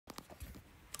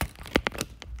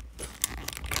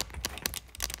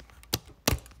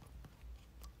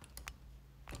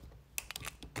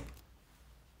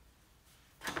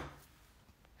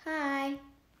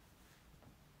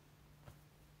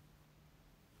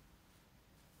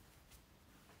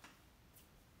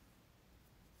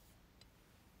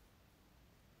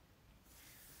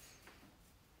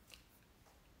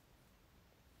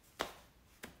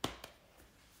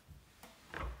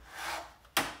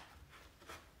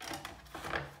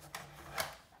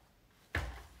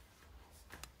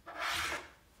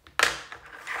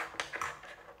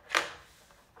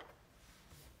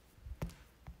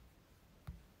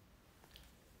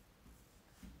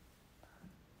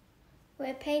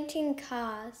We're painting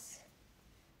cars.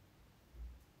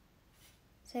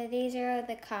 So these are all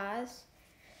the cars.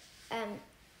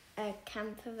 A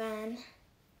camper van.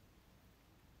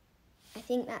 I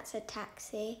think that's a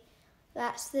taxi.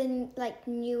 That's the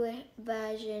newer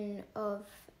version of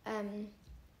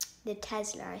the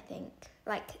Tesla, I think.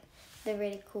 Like the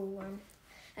really cool one.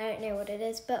 I don't know what it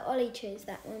is, but Ollie chose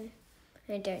that one.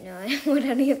 I don't know what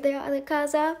any of the other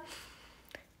cars are.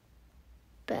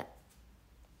 But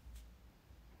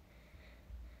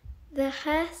the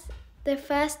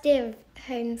first day of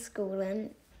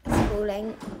schooling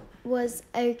was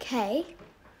okay,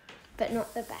 but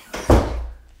not the best.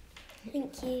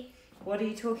 Thank you. What are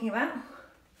you talking about?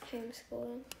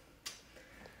 Homeschooling.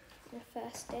 The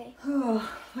first day. Oh,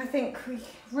 I think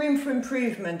room for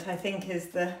improvement, I think, is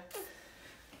the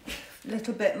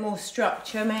little bit more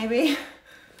structure, maybe.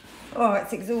 Oh,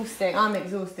 it's exhausting. I'm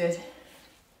exhausted.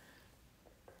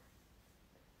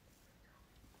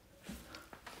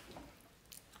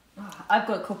 Oh, I've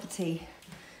got a cup of tea.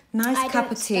 Nice cup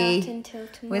of tea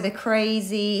with a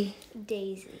crazy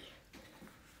Daisy.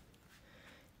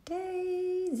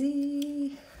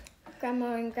 Daisy.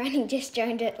 Grandma and Granny just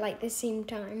joined at the same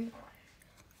time.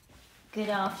 Good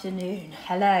afternoon.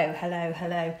 Hello, hello,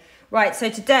 hello. Right, so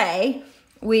today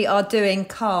we are doing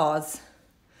cars.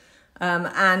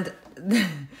 And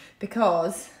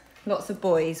because lots of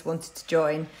boys wanted to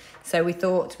join, so we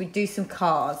thought we'd do some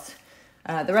cars.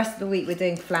 The rest of the week we're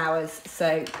doing flowers,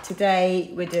 so today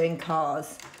we're doing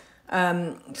cars.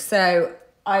 So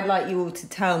I'd like you all to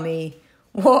tell me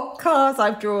what cars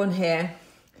I've drawn here.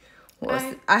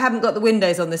 I haven't got the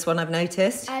windows on this one, I've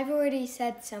noticed. I've already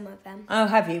said some of them. Oh,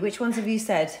 have you? Which ones have you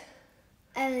said?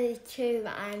 Only two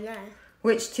that I know.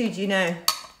 Which two do you know?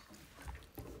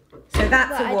 So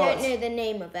that's a what? I don't know the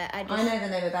name of it. I know the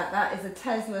name of that. That is a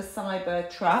Tesla Cyber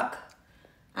truck.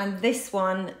 And this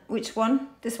one, which one?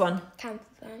 This one? Camper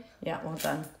van. Yeah, well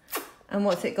done. And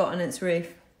what's it got on its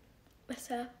roof? A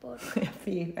surfboard. Yeah, for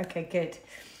you. Okay, good.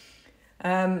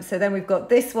 So then we've got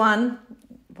this one,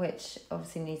 which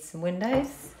obviously needs some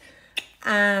windows.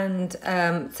 And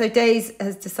so Daisy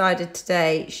has decided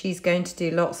today she's going to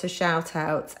do lots of shout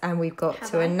outs, and we've got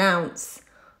to announce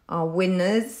our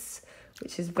winners,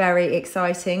 which is very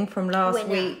exciting from last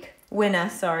week.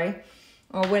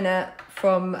 Our winner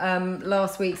from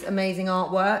last week's amazing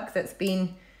artwork that's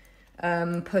been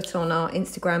put on our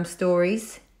Instagram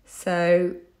stories.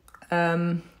 So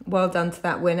well done to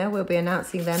that winner. We'll be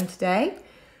announcing them today,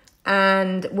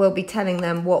 and we'll be telling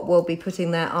them what we'll be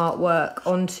putting their artwork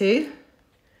onto.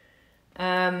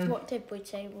 What did we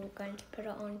say we were going to put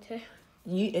it onto?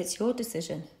 It's your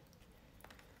decision.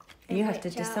 You have to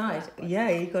decide. Yeah,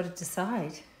 you've got to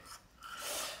decide.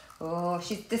 Oh,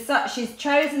 she's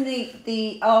chosen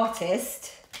the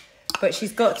artist, but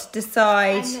she's got to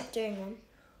decide. I'm not doing one.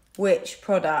 Which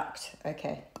product.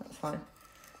 Okay, that's fine.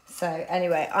 So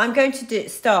anyway, I'm going to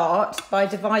start by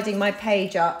dividing my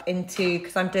page up into,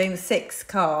 because I'm doing the 6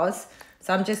 cars.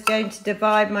 So I'm just going to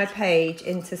divide my page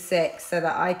into 6 so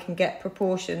that I can get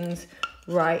proportions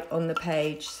right on the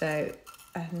page. So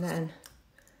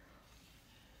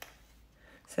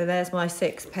there's my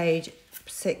 6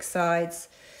 sides.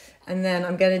 And then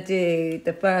I'm going to do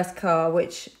the first car,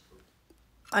 which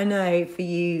I know for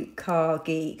you car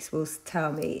geeks will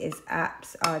tell me is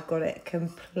apps. I've got it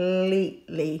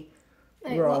completely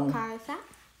wrong. What car is that?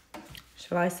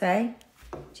 Shall I say?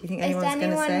 Do you think anyone's going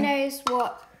to say? If anyone knows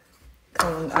what...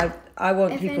 Come on, I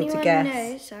want people to guess.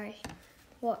 If anyone knows,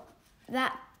 what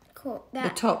that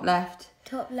the top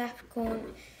left corner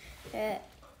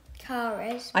car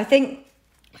is, I think...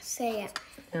 Say it.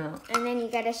 No. And then you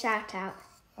get a shout out.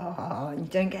 Oh, you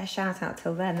don't get a shout out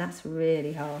till then. That's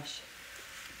really harsh.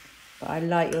 But I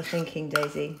like your thinking,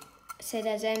 Daisy. So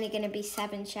there's only going to be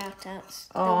 7 shout outs.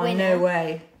 Oh, no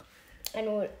way.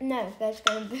 No, there's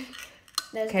going to be...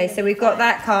 Okay, so we've got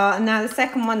that car, and now the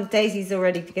second one Daisy's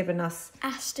already given us.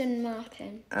 Aston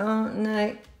Martin. Oh,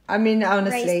 no. I mean,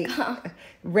 honestly,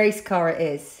 race car it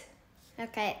is.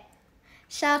 Okay.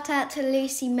 Shout out to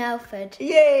Lucy Melford.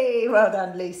 Yay! Well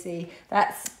done, Lucy.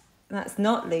 That's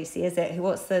not Lucy, is it?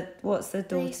 What's the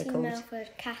daughter Lucy called? Melford,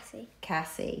 Cassie.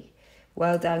 Cassie.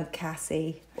 Well done,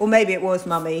 Cassie. Or maybe it was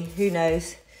Mummy. Who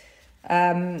knows?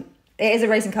 It is a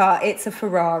racing car. It's a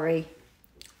Ferrari.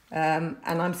 And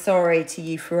I'm sorry to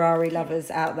you Ferrari lovers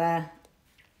out there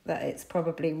that it's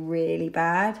probably really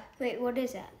bad. Wait, what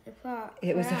is it?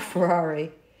 It was a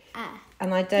Ferrari. Ah.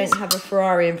 And I don't have a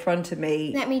Ferrari in front of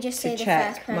me. Let me just say the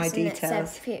first person that said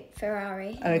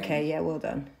Ferrari. Okay, yeah, well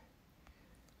done.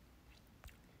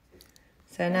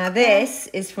 So now this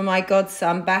is for my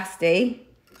godson, Basti.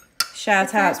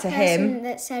 Shout out to him.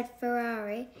 That said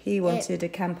Ferrari. He wanted a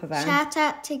camper van. Shout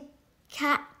out to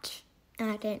Cat.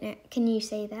 I don't know. Can you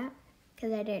say that?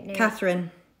 Because I don't know.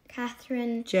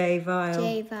 Catherine J.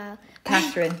 Vile.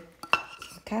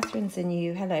 Catherine's a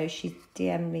new. Hello, she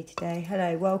DM'd me today.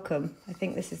 Hello, welcome. I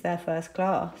think this is their first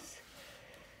class.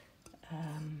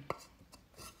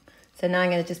 So now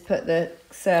I'm going to just put the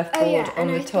surfboard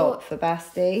on the top for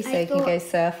Basti, so he can go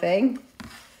surfing.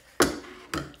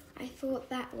 I thought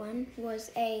that one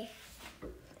was a...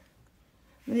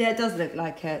 Yeah, it does look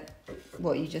like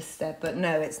what you just said, but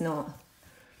no, it's not.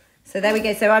 So there we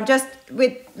go. So I'm just,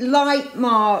 with light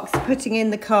marks, putting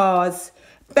in the cars.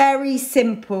 Very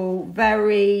simple,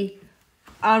 very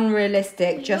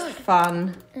unrealistic, just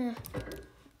fun.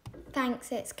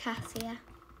 Thanks, it's Cassia.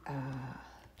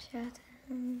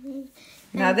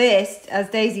 Now this, as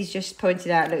Daisy's just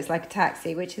pointed out, looks like a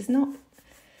taxi, which is not.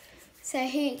 So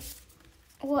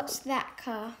what's that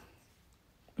car?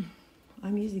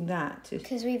 I'm using that to...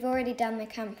 Because we've already done the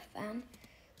camper van.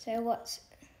 So what's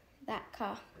that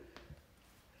car?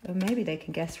 Well, maybe they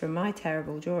can guess from my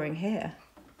terrible drawing here.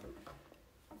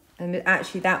 And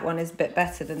actually that one is a bit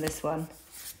better than this one.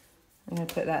 I'm going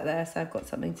to put that there so I've got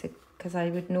something to... Because I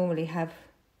would normally have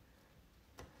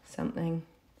something...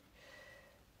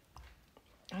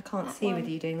 I can't see with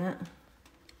you doing that.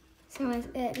 Someone,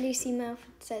 Lucy Melford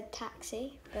said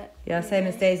taxi, but... Yeah, same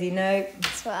as Daisy, no.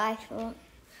 That's what I thought.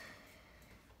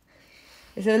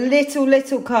 It's a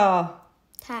little car.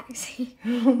 Taxi.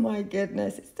 Oh my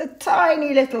goodness, it's a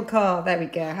tiny little car. There we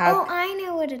go. Oh, I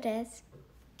know what it is.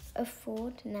 A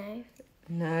Ford? No.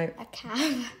 No. A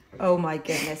cab. Oh my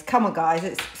goodness. Come on, guys.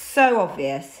 It's so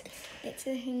obvious. It's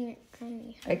a thing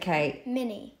that Okay.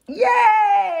 Mini.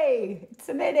 Yay! It's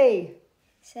a Mini.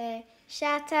 So,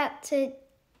 shout out to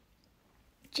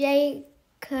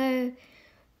Jaco.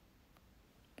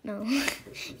 No,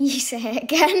 you say it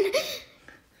again.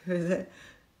 Who is it?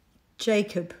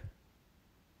 Jacob.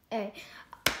 Oh.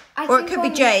 Or it could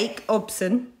be Jake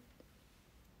Obson.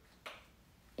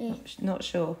 Yeah. Not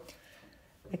sure.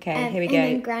 Okay, here we go.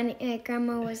 And then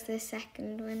Grandma was the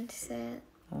second one to say it.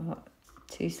 Oh,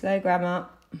 too slow, Grandma.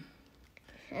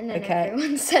 And then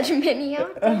everyone said Mini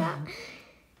after that.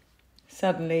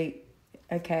 Suddenly,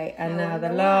 okay, and now the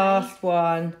last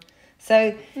one.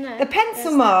 So the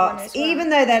pencil marks, well. even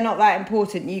though they're not that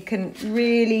important, you can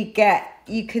really get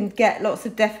lots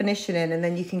of definition in, and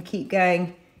then you can keep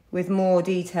going with more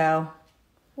detail.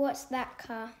 What's that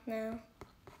car now?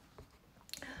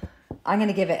 I'm going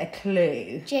to give it a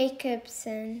clue.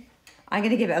 Jacobson. I'm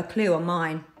going to give it a clue on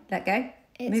mine. Let go.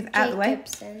 Move out the way.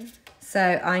 Jacobson.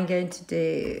 So I'm going to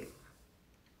do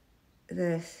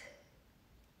this.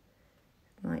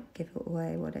 Might give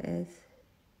away what it is.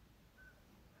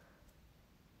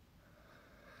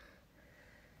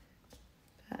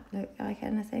 Does that look like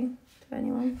anything to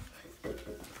anyone? So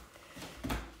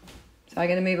I'm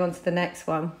going to move on to the next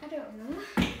one. I don't know.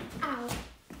 Ow.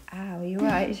 Ow, are you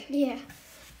right? Yeah.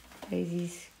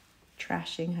 Daisy's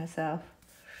trashing herself.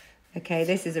 Okay,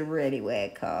 this is a really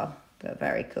weird car, but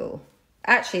very cool.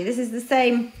 Actually, this is the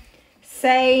same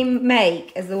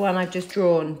make as the one I've just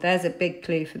drawn. There's a big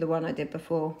clue for the one I did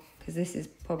before, because this is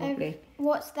probably...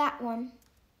 What's that one?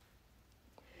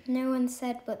 No one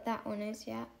said what that one is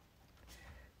yet.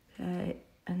 And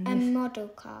A model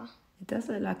car. It does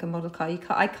look like a model car.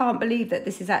 I can't believe that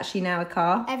this is actually now a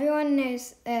car. Everyone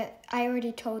knows that I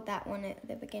already told that one at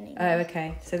the beginning. Oh,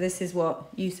 okay. So this is what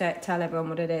you said. Tell everyone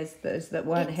what it is, those that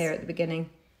weren't here at the beginning.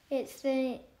 It's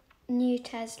the new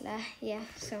Tesla. Yeah,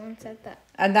 someone said that.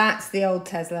 And that's the old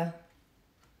Tesla.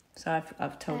 So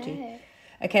I've told you.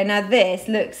 Okay, now this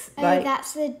looks like... Oh,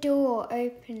 that's the door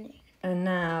opening. And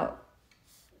now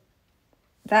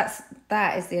that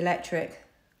is the electric.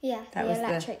 Yeah, the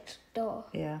electric door.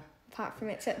 Yeah. Apart from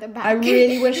it's at the back. I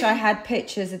really wish I had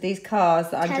pictures of these cars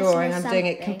that I'm Tesla drawing. I'm doing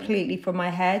it something. completely from my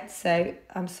head, so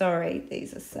I'm sorry.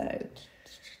 These are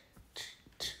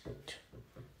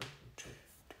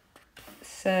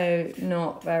so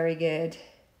not very good,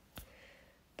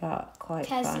 but quite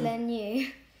Tesla fun. new.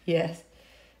 Yes.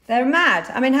 They're mad.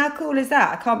 I mean, how cool is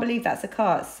that? I can't believe that's a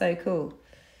car. It's so cool.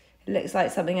 It looks like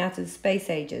something out of the space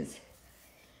ages.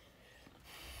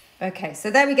 Okay, so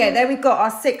there we go. There we've got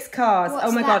our 6 cars. What's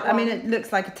oh my God. that I mean, one? it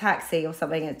looks like a taxi or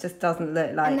something. It just doesn't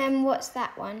look like... And then what's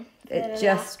that one? It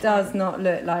just does not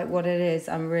look like what it is.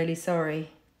 I'm really sorry.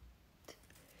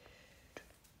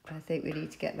 I think we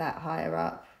need to get that higher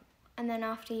up. And then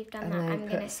after you've done And that, then I'm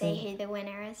going to put say some- who the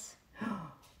winner is.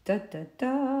 Da, da,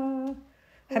 da.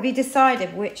 Have you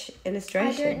decided which I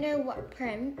illustration? don't know what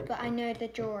print, but I know the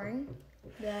drawing.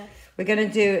 We're going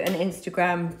to do an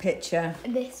Instagram picture.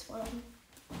 This one.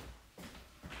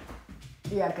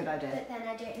 Yeah, good idea. But then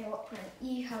I don't know what one.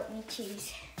 You help me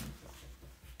choose.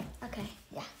 Okay,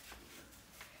 yeah.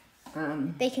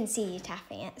 They can see you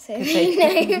tapping it, so they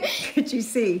know. Could you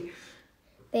see?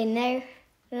 They know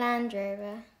Land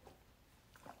Rover.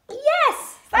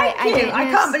 Yes, thank I you. don't I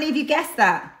know can't believe you guessed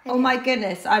that. Oh my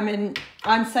goodness, I'm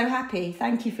so happy.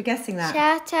 Thank you for guessing that.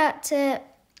 Shout out to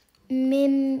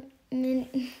Mini. You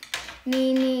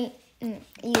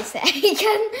say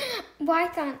again. Why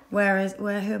can't? Who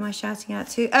am I shouting out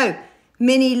to? Oh,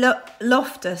 Minnie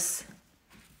Loftus.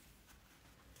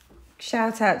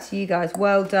 Shout out to you guys.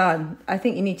 Well done. I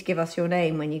think you need to give us your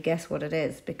name when you guess what it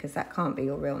is, because that can't be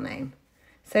your real name.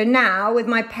 So now with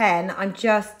my pen, I'm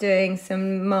just doing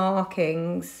some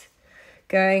markings,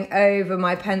 going over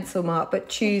my pencil mark, but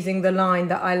choosing the line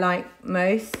that I like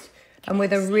most. And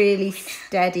with a really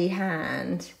steady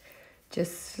hand,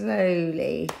 just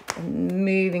slowly and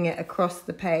moving it across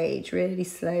the page, really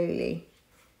slowly,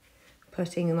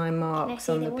 putting my marks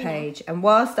on the page. And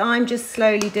whilst I'm just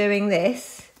slowly doing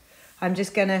this, I'm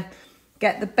just going to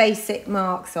get the basic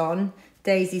marks on.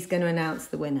 Daisy's going to announce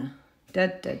the winner. Da,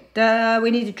 da, da.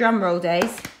 We need a drum roll,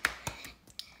 Daisy.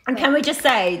 And can we just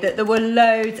say that there were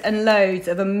loads and loads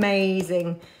of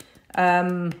amazing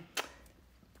it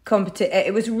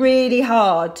was really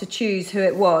hard to choose who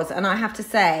it was. And I have to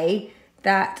say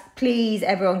that please,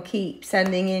 everyone, keep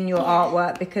sending in your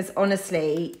artwork, because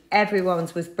honestly,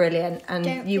 everyone's was brilliant. And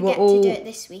Don't forget to do it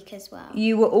this week as well.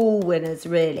 You were all winners,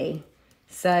 really.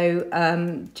 So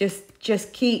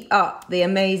just keep up the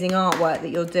amazing artwork that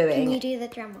you're doing. Can you do the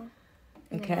drum roll?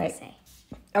 Okay.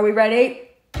 Are we ready?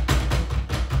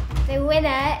 The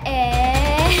winner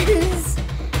is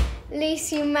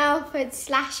Lucy Melford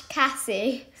 /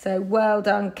 Cassie. So well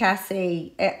done,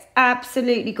 Cassie. It's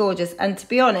absolutely gorgeous. And to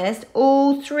be honest,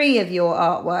 all 3 of your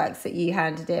artworks that you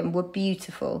handed in were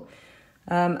beautiful.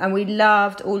 And we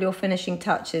loved all your finishing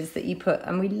touches that you put,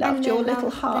 and we loved your little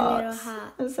hearts,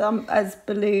 as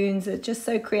balloons. Are just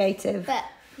so creative. But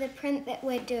the print that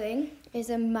we're doing is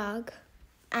a mug,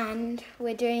 and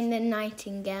we're doing the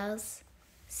nightingales.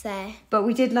 So. But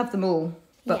we did love them all.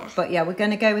 But yeah, we're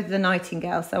going to go with the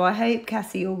nightingale. So I hope,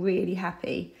 Cassie, you're really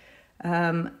happy.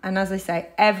 And as I say,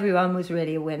 everyone was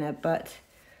really a winner, but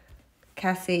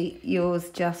Cassie, yours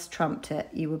just trumped it.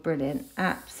 You were brilliant,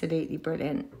 absolutely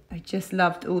brilliant. I just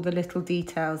loved all the little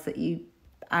details that you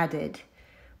added,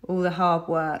 all the hard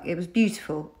work. It was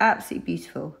beautiful, absolutely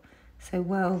beautiful. So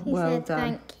well done.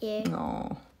 Thank you.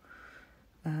 Oh.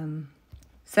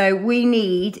 So we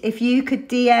need, if you could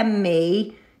DM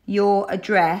me your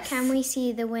address. Can we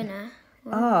see the winner?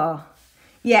 Oh,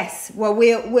 yes. Well,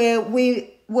 we're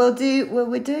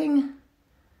doing.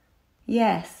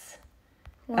 Yes.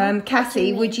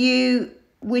 Cassie, would you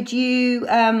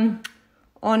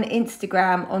on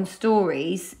Instagram on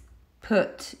stories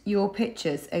put your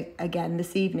pictures again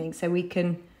this evening so we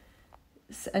can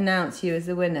announce you as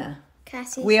the winner?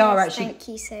 Cassie, thank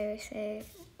you so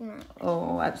much.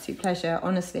 Oh, absolute pleasure.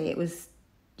 Honestly,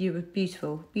 you were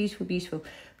beautiful, beautiful, beautiful.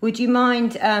 Would you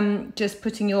mind just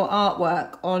putting your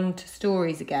artwork onto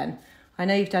stories again? I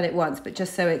know you've done it once, but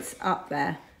just so it's up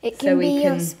there. It can be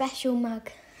your special mug.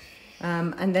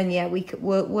 And then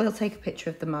we'll take a picture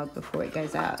of the mug before it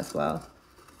goes out as well,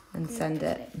 and send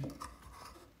it.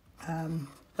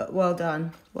 But well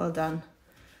done.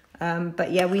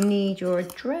 But yeah, we need your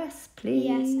address, please.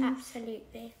 Yes,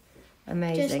 absolutely.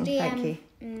 Amazing, thank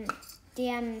you.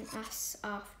 DM us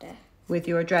after. With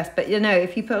your address, but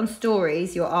if you put on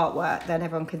stories your artwork, then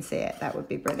everyone can see it. That would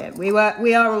be brilliant.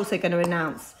 We are also going to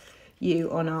announce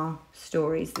you on our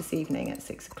stories this evening at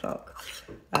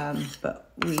 6:00.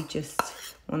 But we just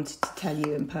wanted to tell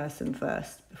you in person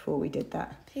first before we did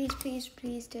that. Please do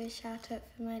a shout out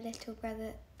for my little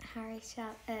brother Harry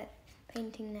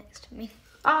painting next to me.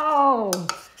 Oh,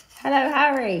 hello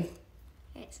Harry.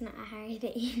 It's not a Harry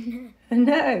that you know.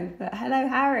 No, but hello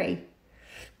Harry.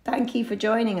 Thank you for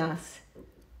joining us.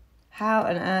 How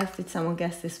on earth did someone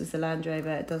guess this was a Land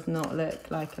Rover? It does not look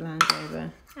like a Land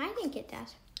Rover. I think it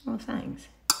does. Oh, thanks.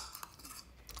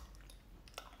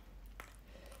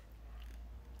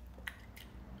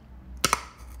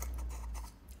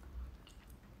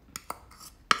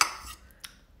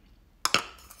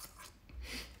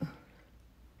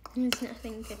 There's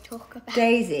nothing to talk about.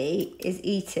 Daisy is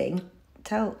eating.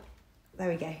 There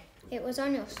we go. It was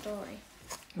on your story.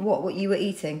 What you were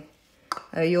eating?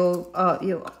 Your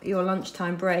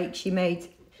lunchtime break. She made.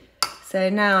 So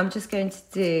now I'm just going to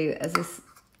do as a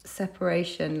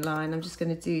separation line. I'm just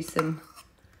going to do some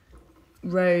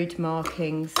road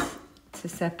markings to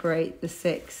separate the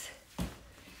 6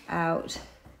 out,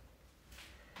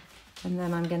 and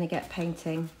then I'm going to get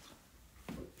painting.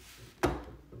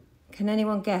 Can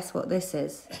anyone guess what this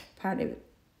is? Apparently,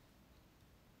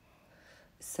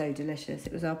 it's so delicious.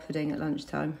 It was our pudding at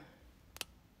lunchtime.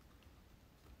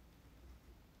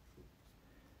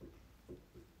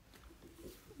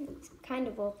 It's kind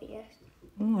of obvious.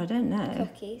 Oh, I don't know.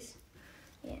 Cookies.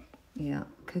 Yeah. Yeah,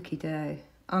 cookie dough.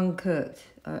 Uncooked.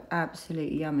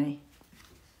 Absolutely yummy.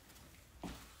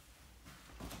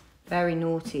 Very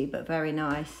naughty, but very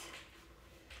nice.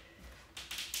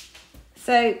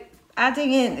 So,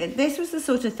 adding in, this was the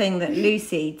sort of thing that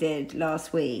Lucy did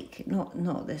last week.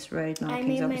 Not this road markings, I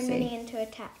made obviously. my mini into a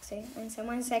taxi, and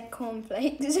someone said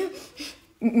cornflakes.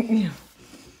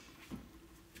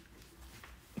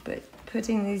 But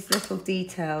putting these little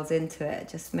details into it,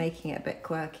 just making it a bit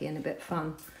quirky and a bit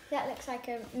fun. That looks like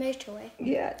a motorway.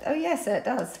 Yeah, oh yes, it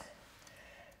does.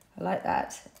 I like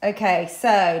that. Okay,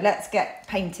 so let's get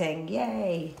painting.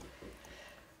 Yay.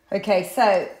 Okay,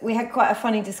 so we had quite a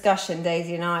funny discussion,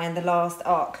 Daisy and I, in the last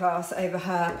art class over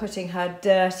her putting her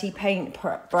dirty paint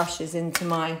brushes into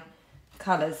my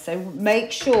colours. So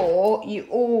make sure you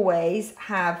always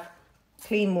have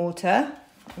clean water.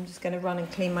 I'm just going to run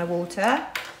and clean my water.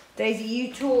 Daisy,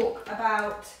 you talk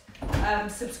about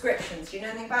subscriptions. Do you know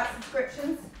anything about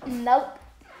subscriptions? Nope.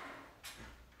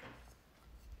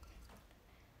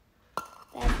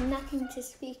 There's nothing to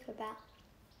speak about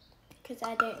because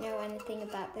I don't know anything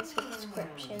about the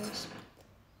subscriptions,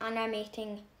 and I'm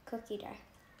eating cookie dough.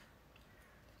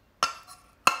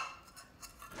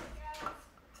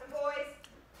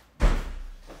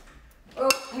 Oh,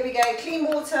 here we go. Clean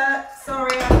water.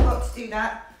 Sorry, I forgot to do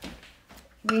that.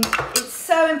 It's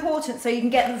so important so you can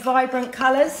get the vibrant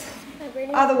colours.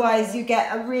 Otherwise, you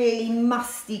get a really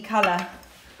musty colour.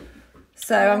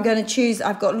 So I'm going to choose.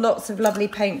 I've got lots of lovely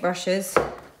paintbrushes.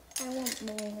 I want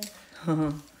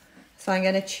more. So I'm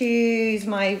going to choose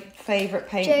my favourite Joe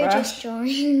paintbrush. just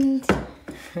joined.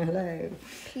 Hello.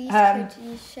 Please could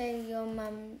you show your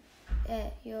mum,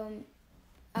 your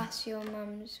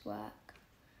mum's work?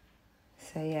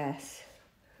 So yes.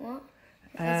 What?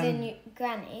 As in your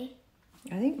granny?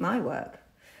 I think my work.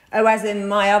 Oh, as in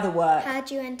my other work. How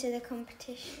do you enter the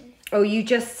competition? Oh, you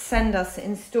just send us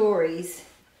in stories.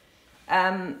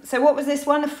 So what was this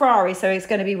one? A Ferrari, so it's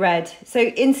going to be red. So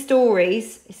in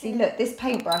stories, you see, look, this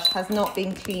paintbrush has not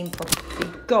been cleaned properly. So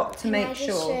you've got to make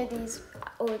sure. Can I just show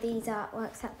all these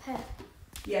artworks up here?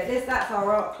 Yeah, that's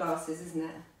our art classes, isn't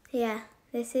it? Yeah,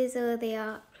 this is all the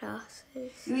art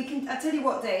classes. We can. I tell you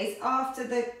what, Days. After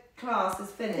the class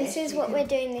is finished, This is what we're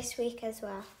doing this week as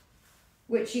well.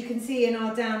 Which you can see in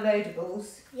our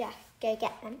downloadables. Yeah, go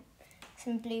get them.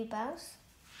 Some bluebells,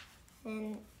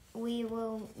 and we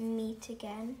will meet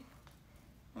again.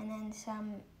 And then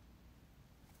some.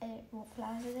 What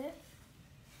flowers are those?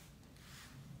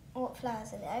 What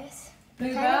flowers are those?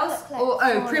 Bluebells?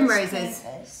 Like primroses.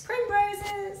 flowers.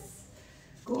 Primroses.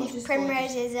 Gorgeous. If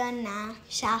Primroses on now,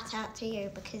 shout out to you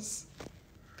because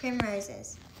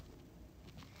Primroses.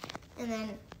 And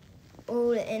then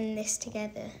all in this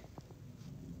together.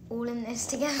 All in this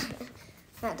together.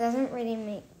 That doesn't really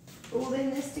make... All in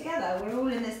this together? We're all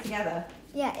in this together?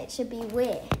 Yeah, it should be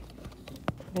we're.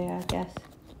 Yeah, I guess.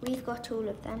 We've got all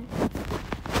of them. I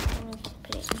need to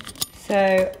put it in.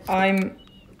 So I'm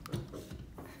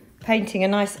painting a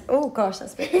nice... Oh gosh,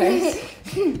 that's a bit close.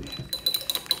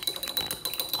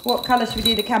 What colour should we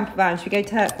do the camper van? Should we go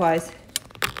turquoise?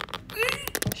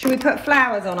 Should we put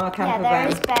flowers on our camper Yeah, there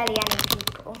van? is barely any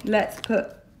people. Let's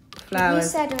put flowers. You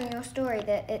said on your story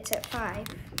that it's at 5.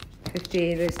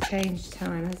 15, it's changed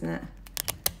time, hasn't it?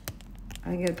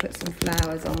 I'm going to put some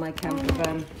flowers on my camper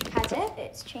van. Has it?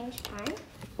 It's changed time?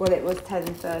 Well, it was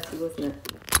 10:30, wasn't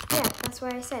it? Yeah, that's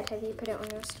why I said, have you put it on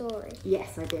your story?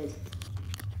 Yes, I did.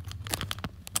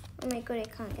 Oh my god, I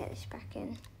can't get this back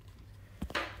in.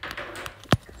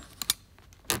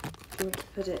 You want to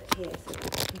put it here so we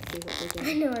can see what we're I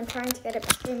doing. know, I'm trying to get it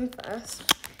back in first.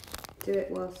 Do it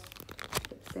whilst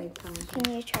at the same time.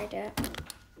 Can you try to do it?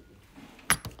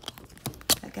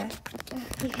 Okay.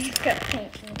 You've got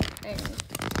pink and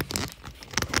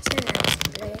that's a nice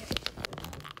blue.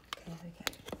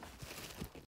 Okay.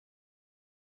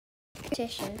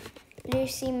 Petition.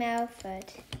 Lucy Melford.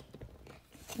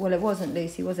 Well, it wasn't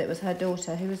Lucy, was it? It was her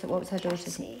daughter. Who was it? What was her daughter's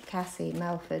Cassie. name? Cassie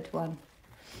Melford one.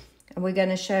 And we're going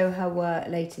to show her work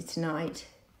later tonight.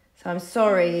 So I'm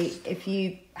sorry if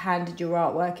you handed your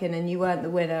artwork in and you weren't the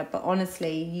winner, but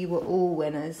honestly, you were all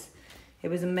winners. It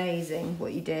was amazing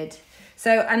what you did.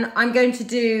 So, and I'm going to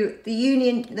do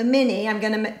the mini, I'm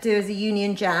going to do as a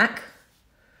Union Jack.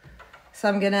 So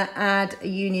I'm going to add a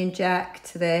Union Jack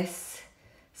to this.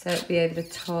 So it'll be over the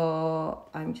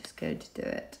top. I'm just going to do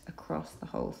it across the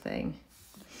whole thing.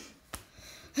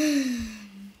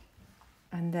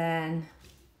 And then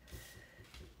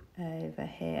over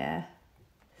here.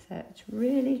 So it's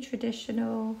really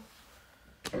traditional.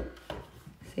 So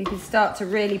you can start to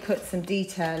really put some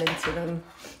detail into them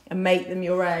and make them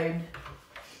your own,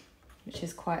 which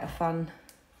is quite a fun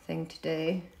thing to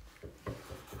do.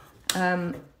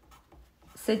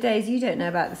 So Daisy, you don't know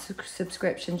about the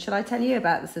subscription. Shall I tell you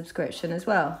about the subscription as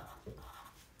well?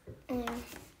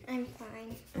 I'm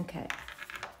fine. Okay.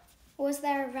 Was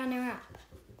there a runner-up?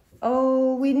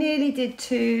 Oh, we nearly did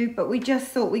too, but we just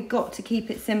thought we got to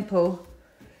keep it simple.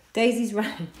 Daisy's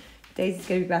running. Daisy's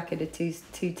going to be back in a two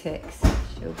ticks.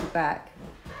 She'll be back.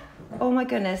 Oh my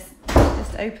goodness.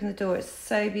 Just open the door. It's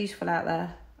so beautiful out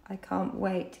there. I can't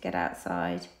wait to get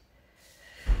outside.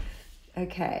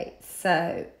 Okay,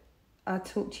 so I'll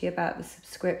talk to you about the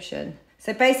subscription.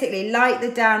 So basically, like the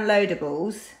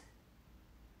downloadables,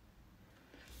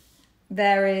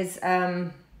 there is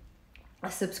a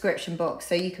subscription box.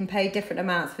 So you can pay different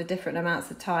amounts for different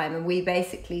amounts of time. And we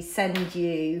basically send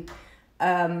you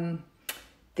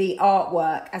the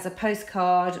artwork as a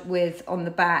postcard with on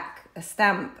the back a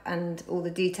stamp and all the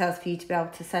details for you to be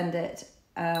able to send it.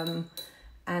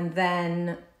 And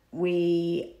then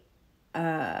we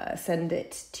send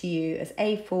it to you as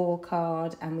A4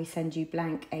 card, and we send you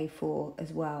blank A4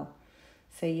 as well.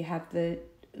 So you have the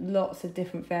lots of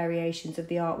different variations of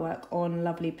the artwork on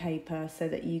lovely paper so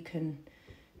that you can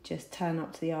just turn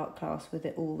up to the art class with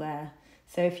it all there.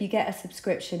 So if you get a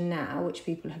subscription now, which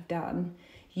people have done,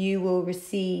 you will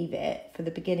receive it for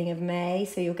the beginning of May.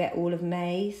 So you'll get all of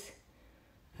May's.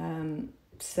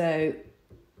 So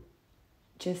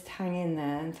just hang in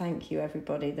there, and thank you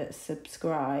everybody that's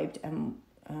subscribed, and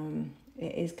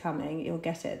it is coming. You'll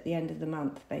get it at the end of the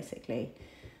month basically.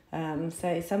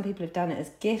 So some people have done it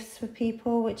as gifts for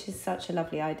people, which is such a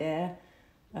lovely idea,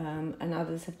 and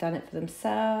others have done it for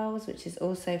themselves, which is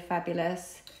also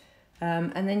fabulous.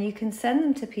 And then you can send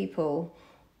them to people,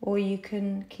 or you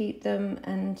can keep them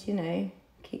and, you know,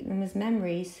 keep them as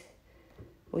memories,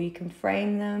 or you can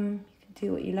frame them. You can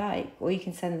do what you like, or you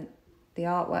can send the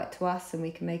artwork to us and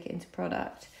we can make it into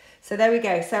product. So there we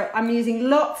go. So I'm using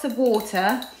lots of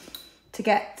water to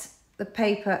get the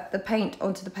paint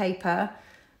onto the paper.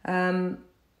 I'm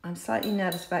slightly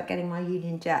nervous about getting my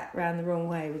Union Jack round the wrong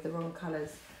way with the wrong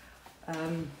colours.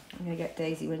 I'm going to get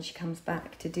Daisy when she comes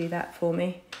back to do that for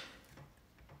me,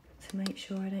 to make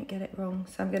sure I don't get it wrong.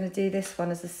 So I'm going to do this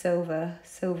one as a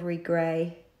silvery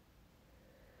grey.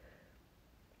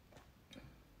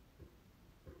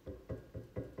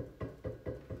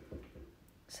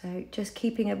 So just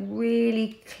keeping a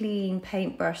really clean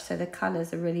paintbrush so the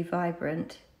colours are really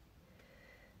vibrant.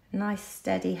 Nice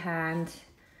steady hand.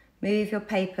 Move your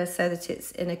paper so that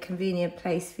it's in a convenient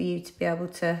place for you to be able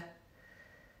to,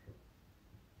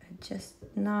 just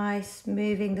nice,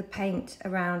 moving the paint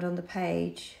around on the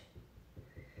page.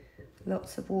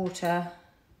 Lots of water.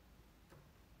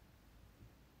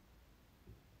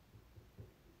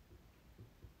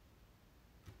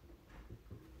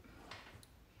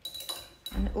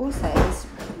 And also,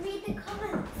 Read the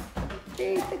comments.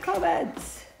 Read the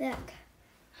comments. Look.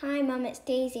 Hi Mum, it's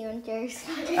Daisy on Joe's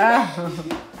phone.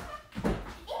 Oh.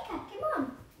 Inka, come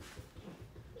on.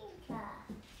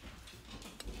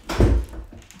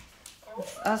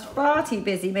 I was far too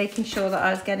busy making sure that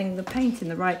I was getting the paint in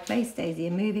the right place, Daisy,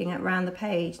 and moving it around the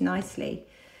page nicely.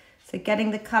 So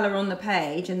getting the colour on the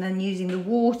page and then using the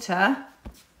water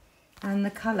and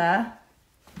the colour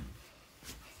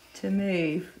to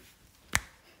move.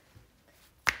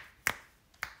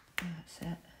 That's it.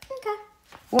 Okay.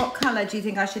 What colour do you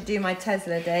think I should do my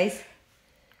Tesla, Days?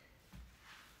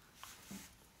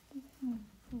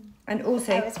 And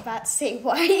also... I was about to say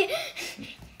white.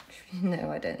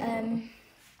 No, I don't think.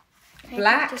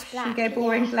 Black? Just black. Should we go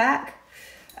boring black?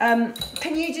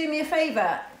 Can you do me a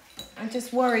favour? I'm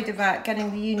just worried about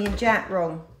getting the Union Jack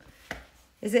wrong.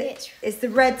 It's the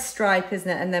red stripe, isn't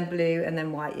it? And then blue and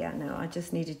then white. Yeah, no, I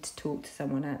just needed to talk to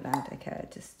someone out loud. Okay,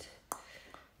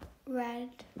 Red.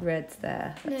 Red's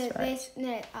there. That's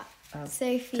right.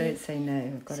 Sophie. Don't say no.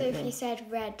 I've got it wrong. Sophie said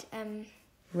red.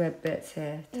 Red bits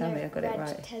here. Tell me I've got it right.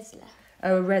 Red Tesla.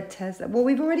 Oh, a red Tesla. Well,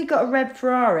 we've already got a red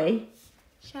Ferrari.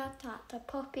 Shout out to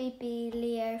Poppy, B,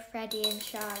 Leo, Freddie and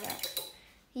Charlotte.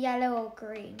 Yellow or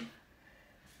green?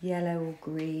 Yellow or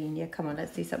green. Yeah, come on,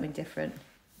 let's do something different.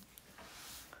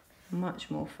 Much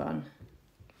more fun.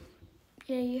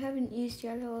 Yeah, you haven't used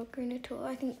yellow or green at all.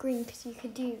 I think green because you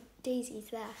could do daisies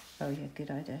there. Oh yeah,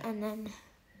 good idea. And then...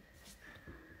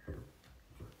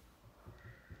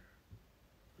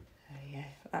 Oh yeah,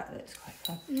 that looks quite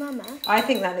fun. Mama? I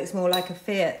think that looks more like a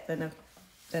Fiat than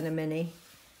a Mini.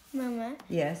 Mama?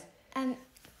 Yes?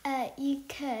 You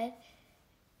could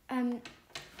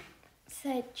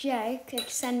So Joe could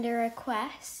send a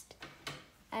request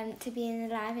to be in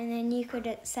the live, and then you could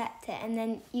accept it, and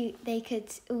then they could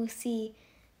all see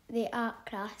the art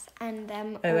class and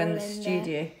them all in the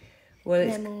studio.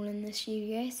 Them all in the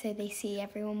studio, so they see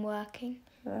everyone working.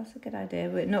 Well, that's a good idea.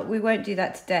 We won't do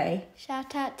that today.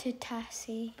 Shout out to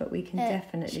Tassie. But we can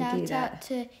definitely do that. Shout out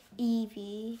to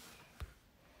Evie.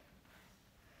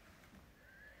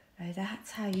 Oh,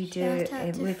 that's how you do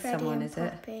it with Freddie someone, and is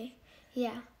Poppy. It?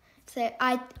 Yeah. So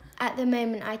at the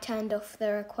moment I turned off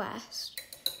the request.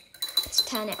 Let's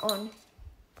turn it on.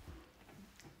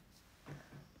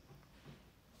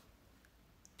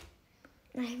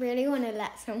 I really want to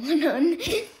let someone on.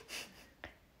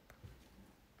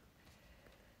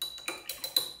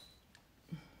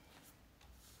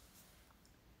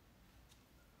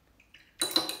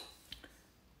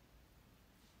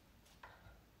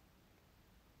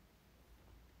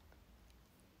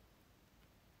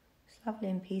 Lovely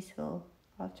and peaceful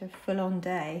after a full-on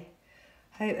day.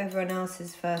 Hope everyone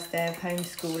else's first day of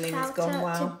homeschooling has gone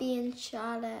well. Shout out to B and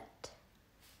Charlotte.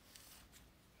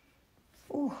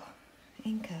 Oh,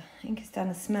 Inca's done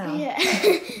a smell. Yeah.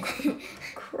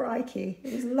 Crikey.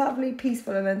 It was lovely,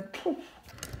 peaceful, and then poof.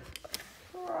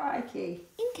 Crikey.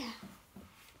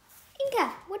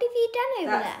 Inca, what have you done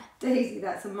over there? Daisy,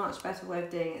 that's a much better way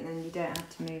of doing it, and then you don't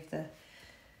have to move the...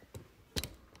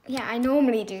 Yeah, I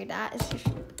normally do that. It's just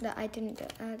that I didn't do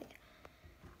it earlier.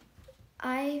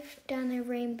 I've done a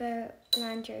rainbow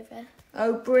Land Rover.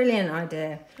 Oh, brilliant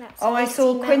idea. That's I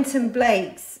saw Quentin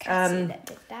Blake's that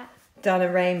did that. done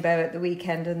a rainbow at the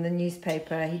weekend in the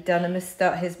newspaper. He'd done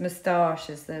his moustache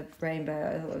as the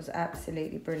rainbow. I thought it was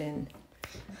absolutely brilliant.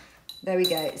 There we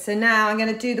go. So now I'm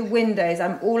going to do the windows.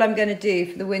 All I'm going to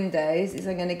do for the windows is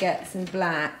I'm going to get some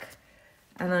black,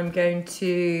 and I'm going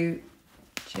to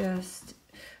get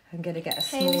a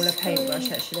smaller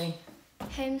paintbrush actually.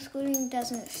 Homeschooling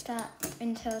doesn't start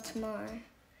until tomorrow.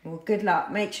 Well, good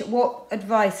luck. Make sure. What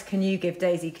advice can you give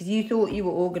Daisy? Because you thought you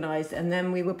were organised, and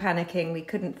then we were panicking. We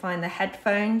couldn't find the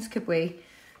headphones, could we?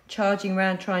 Charging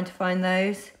around trying to find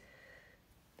those.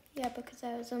 Yeah, because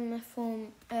I was on the form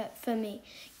for me.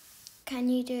 Can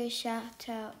you do a shout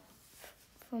out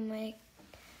for my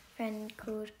friend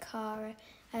called Cara,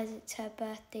 as it's her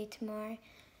birthday tomorrow?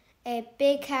 A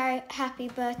big happy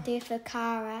birthday for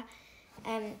Cara,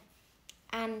 and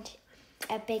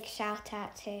a big shout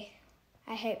out to.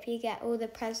 I hope you get all the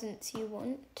presents you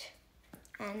want,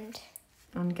 and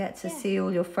get to see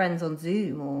all your friends on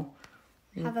Zoom or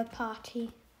have a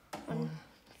party on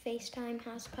FaceTime,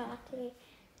 house party,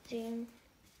 Zoom,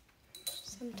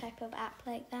 some type of app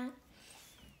like that.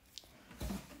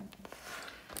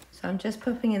 So I'm just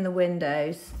popping in the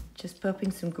windows, just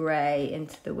popping some grey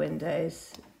into the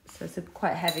windows. So it's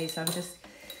quite heavy, so I'm just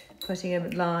putting a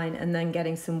line and then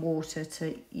getting some water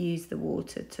to use the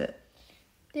water to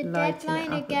The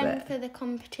deadline again for the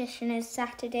competition is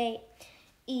Saturday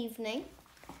evening,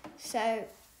 so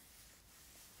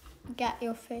get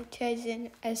your photos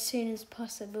in as soon as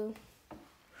possible.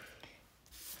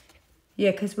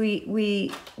 Yeah, because we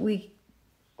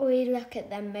look at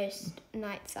them most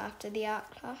nights after the art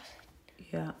class.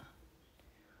 Yeah.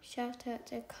 Shout out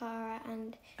to Cara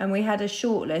and we had a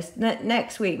short list.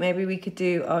 Next week maybe we could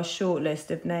do our short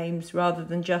list of names rather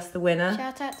than just the winner.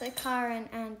 Shout out to Cara and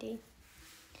Andy.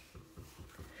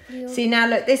 See, now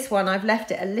look, this one I've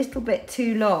left it a little bit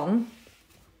too long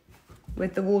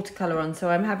with the watercolour on, so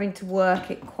I'm having to work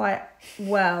it quite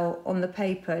well on the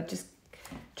paper, just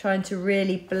trying to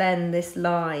really blend this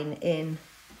line in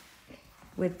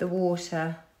with the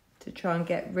water to try and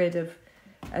get rid of,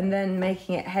 and then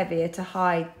making it heavier to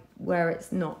hide where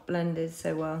it's not blended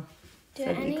so well. Do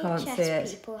so that you can't see it.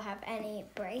 people have any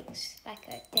breaks, like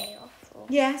a day off? Or?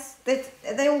 Yes,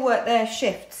 they all work their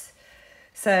shifts.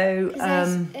 So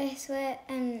it's where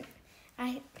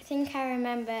I think I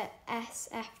remember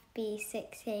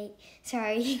SFB68.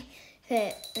 Sorry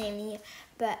for naming you,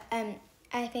 but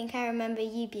I think I remember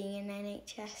you being an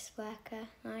NHS worker,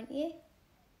 aren't you?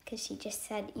 Because she just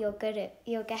said you're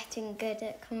getting good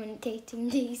at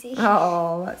commentating, Daisy.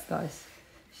 Oh, that's nice.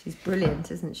 She's brilliant,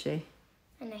 isn't she?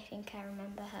 And I think I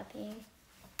remember her being.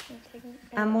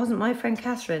 And wasn't my friend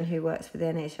Catherine, who works for the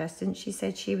NHS, didn't she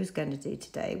say she was going to do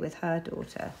today with her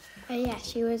daughter? Oh yeah,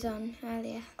 she was on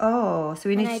earlier. Oh, so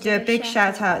we need to do a big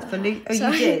shout out for Lucy. Oh,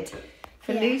 you did?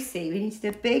 For Lucy. We need to do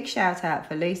a big shout out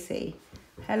for Lucy.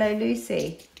 Hello,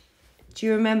 Lucy. Do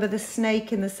you remember the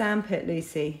snake in the sandpit,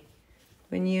 Lucy?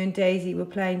 When you and Daisy were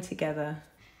playing together?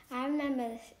 I remember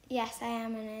this. Yes, I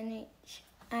am in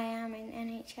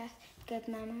NHS. Good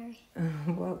memory.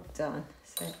 Well done.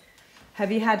 So, have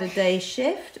you had a day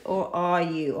shift, or are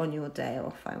you on your day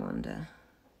off, I wonder?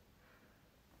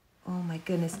 Oh my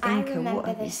goodness, I Inca, remember what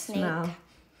have the you snake. smell?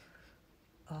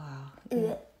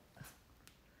 Oh,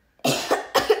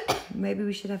 maybe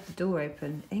we should have the door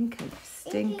open. Inca,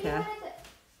 stinker.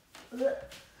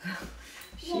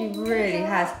 She really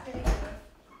has.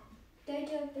 Go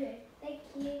to a boo. Thank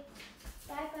you.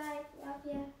 Bye bye. Love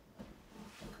you.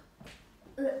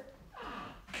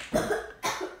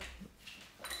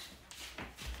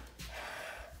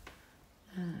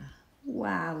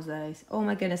 Wowzos. Oh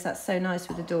my goodness, that's so nice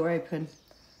with the door open.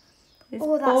 It's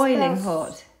Oh, that boiling smells-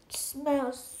 hot.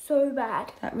 Smells so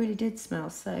bad. That really did smell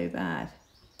so bad.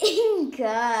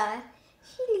 Inga.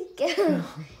 Go.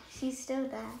 She's still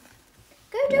there.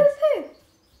 Go do a poo.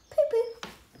 Poo poo.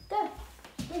 Go.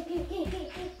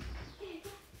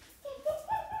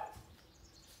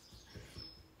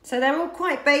 So they're all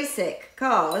quite basic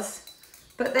cars,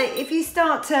 but if you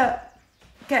start to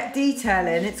get detail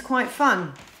in, it's quite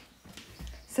fun.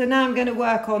 So now I'm going to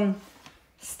work on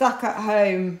stuck at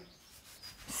home,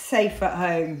 safe at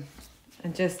home,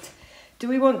 and just, do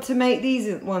we want to make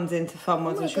these ones into fun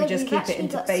ones, or should we just keep it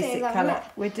into basic colour?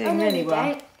 We're doing really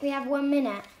well. We have 1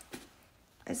 minute.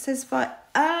 It says I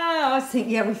was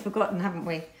thinking, yeah, we've forgotten, haven't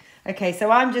we? Okay,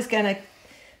 so I'm just going to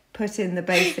put in the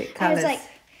basic colours. like,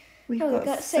 we've oh,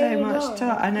 got so much long.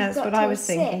 time. I know, We've that's got what I till was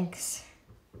thinking. 6.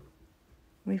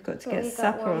 We've got to But get we've got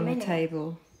supper 1 on the minute.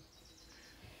 table.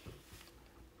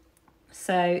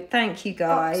 So thank you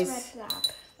guys.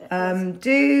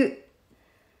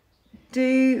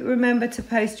 Do remember to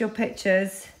post your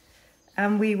pictures,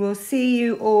 and we will see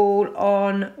you all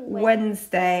on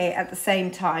Wednesday at the same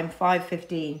time,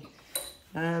 5:15.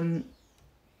 And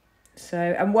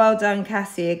well done,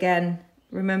 Cassie, again.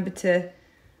 Remember to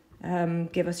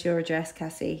give us your address,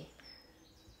 Cassie.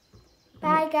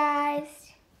 Bye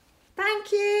guys.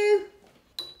 Thank you.